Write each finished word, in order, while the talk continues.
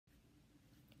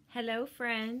Hello,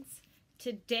 friends.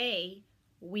 Today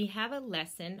we have a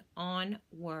lesson on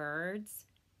words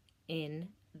in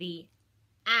the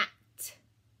at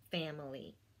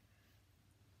family.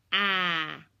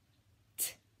 At,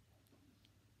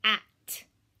 at,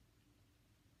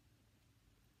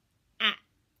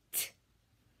 at.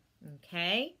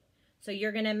 Okay, so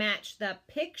you're going to match the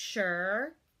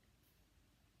picture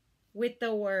with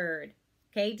the word.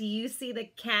 Okay, do you see the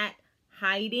cat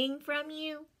hiding from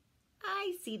you?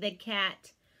 I see the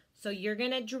cat. So you're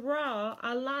going to draw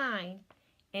a line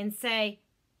and say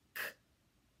k,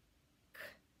 k,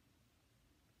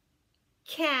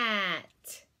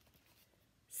 cat.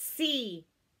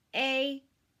 C-A-T.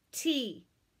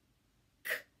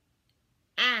 K,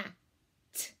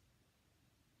 at.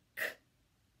 K,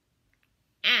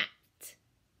 at.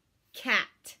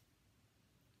 Cat.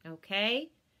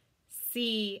 Okay?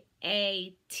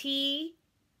 C-A-T.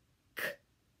 K,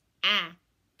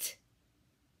 at.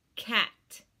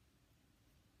 Cat.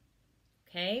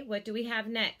 Okay, what do we have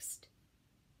next?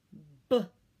 B,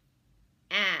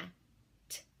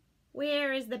 at.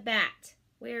 Where is the bat?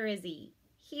 Where is he?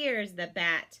 Here's the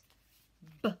bat.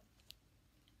 B,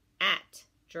 at.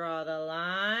 Draw the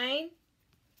line.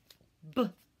 B,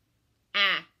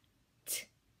 at.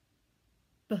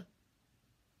 B,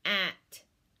 at.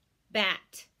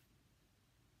 Bat.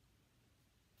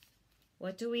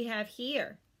 What do we have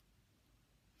here?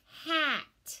 Hat.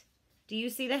 Do you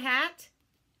see the hat?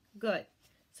 Good.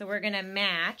 So we're going to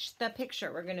match the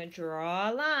picture. We're going to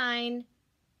draw a line.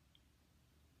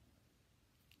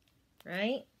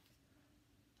 Right?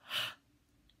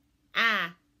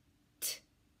 At.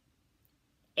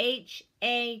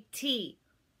 H-A-T.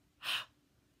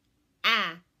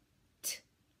 At.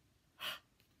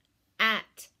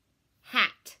 At.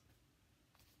 Hat.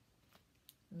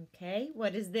 Okay,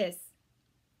 what is this?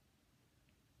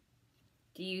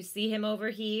 Do you see him over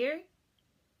here?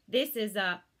 This is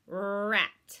a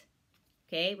rat.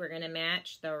 Okay, we're going to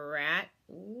match the rat.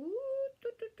 Ooh,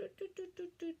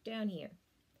 down here.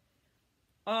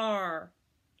 R-A-T.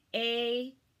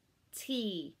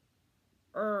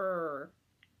 At.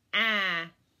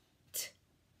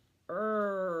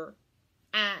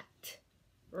 At. At.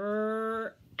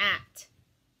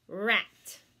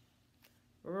 Rat.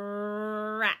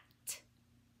 Rat.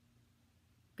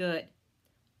 Good.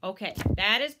 Okay,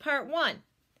 that is part one.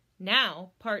 Now,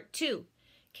 part two.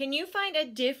 Can you find a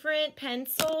different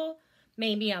pencil,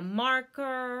 maybe a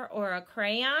marker or a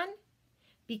crayon?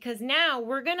 Because now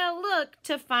we're going to look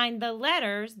to find the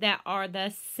letters that are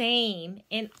the same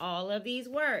in all of these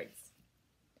words.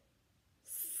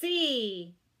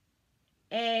 C-A-T,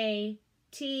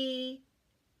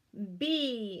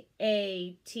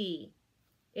 B-A-T.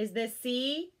 Is the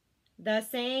C the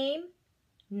same?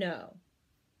 No.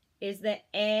 Is the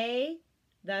A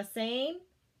the same?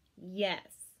 Yes.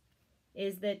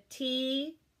 Is the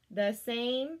T the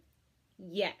same?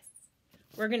 Yes.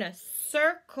 We're going to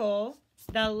circle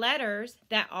the letters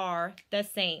that are the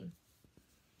same.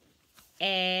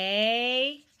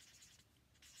 A,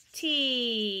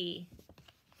 T.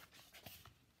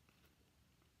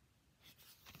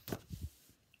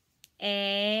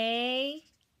 A,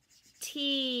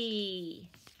 T.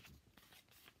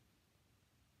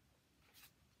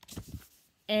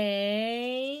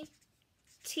 A,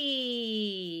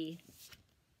 T.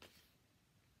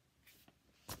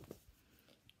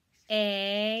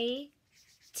 A,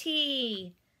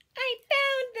 T. I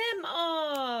found them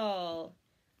all.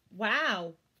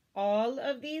 Wow, all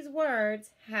of these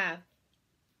words have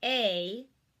A,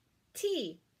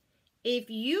 T. If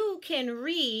you can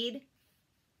read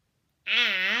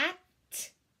at,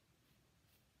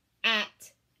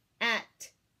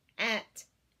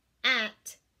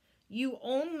 you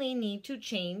only need to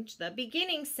change the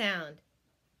beginning sound.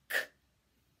 K,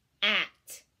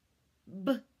 at,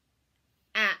 b,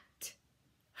 at,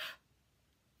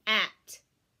 at,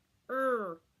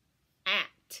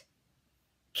 at,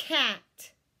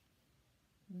 cat,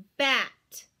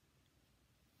 bat,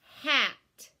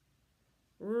 hat,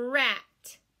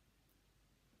 rat.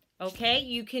 Okay,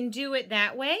 you can do it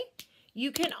that way.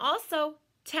 You can also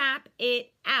tap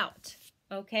it out.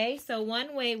 Okay, so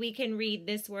one way we can read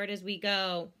this word as we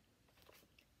go.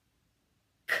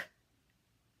 K,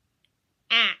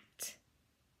 at,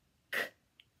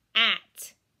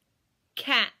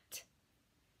 cat,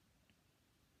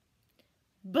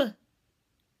 b,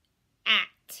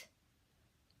 at,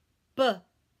 bat,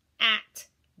 at,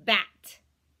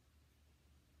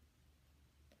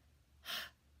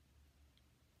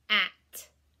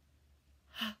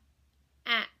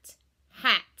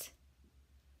 hat,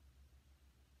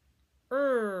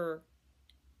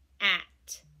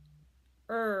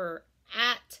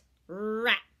 at,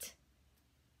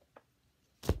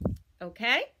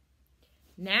 Okay?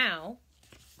 Now,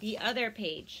 the other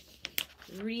page.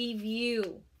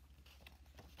 Review.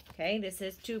 Okay, this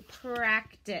is to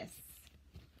practice.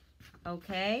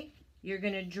 Okay? You're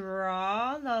going to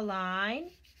draw the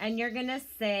line and you're going to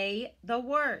say the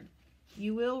word.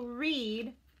 You will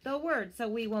read the word. So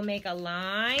we will make a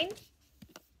line.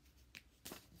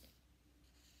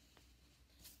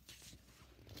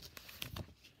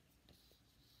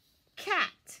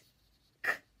 Cat.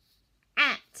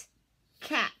 K-at.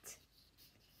 Cat.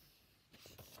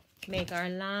 Make our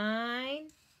line.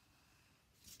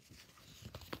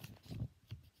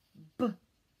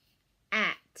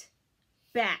 B-at.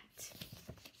 Bat.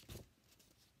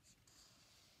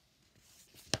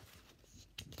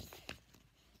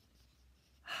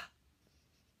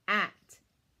 At.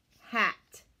 Hat.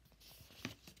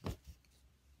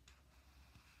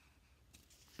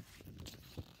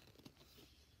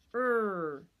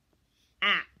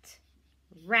 At.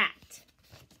 Rat.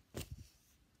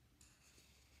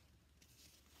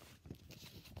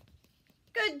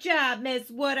 Good job, Miss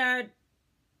Woodard.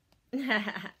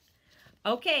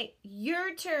 Okay,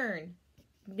 your turn.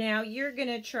 Now you're going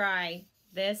to try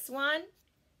this one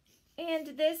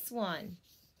and this one.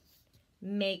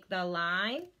 Make the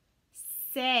line.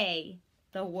 Say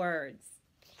the words.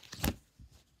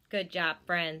 Good job,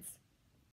 friends.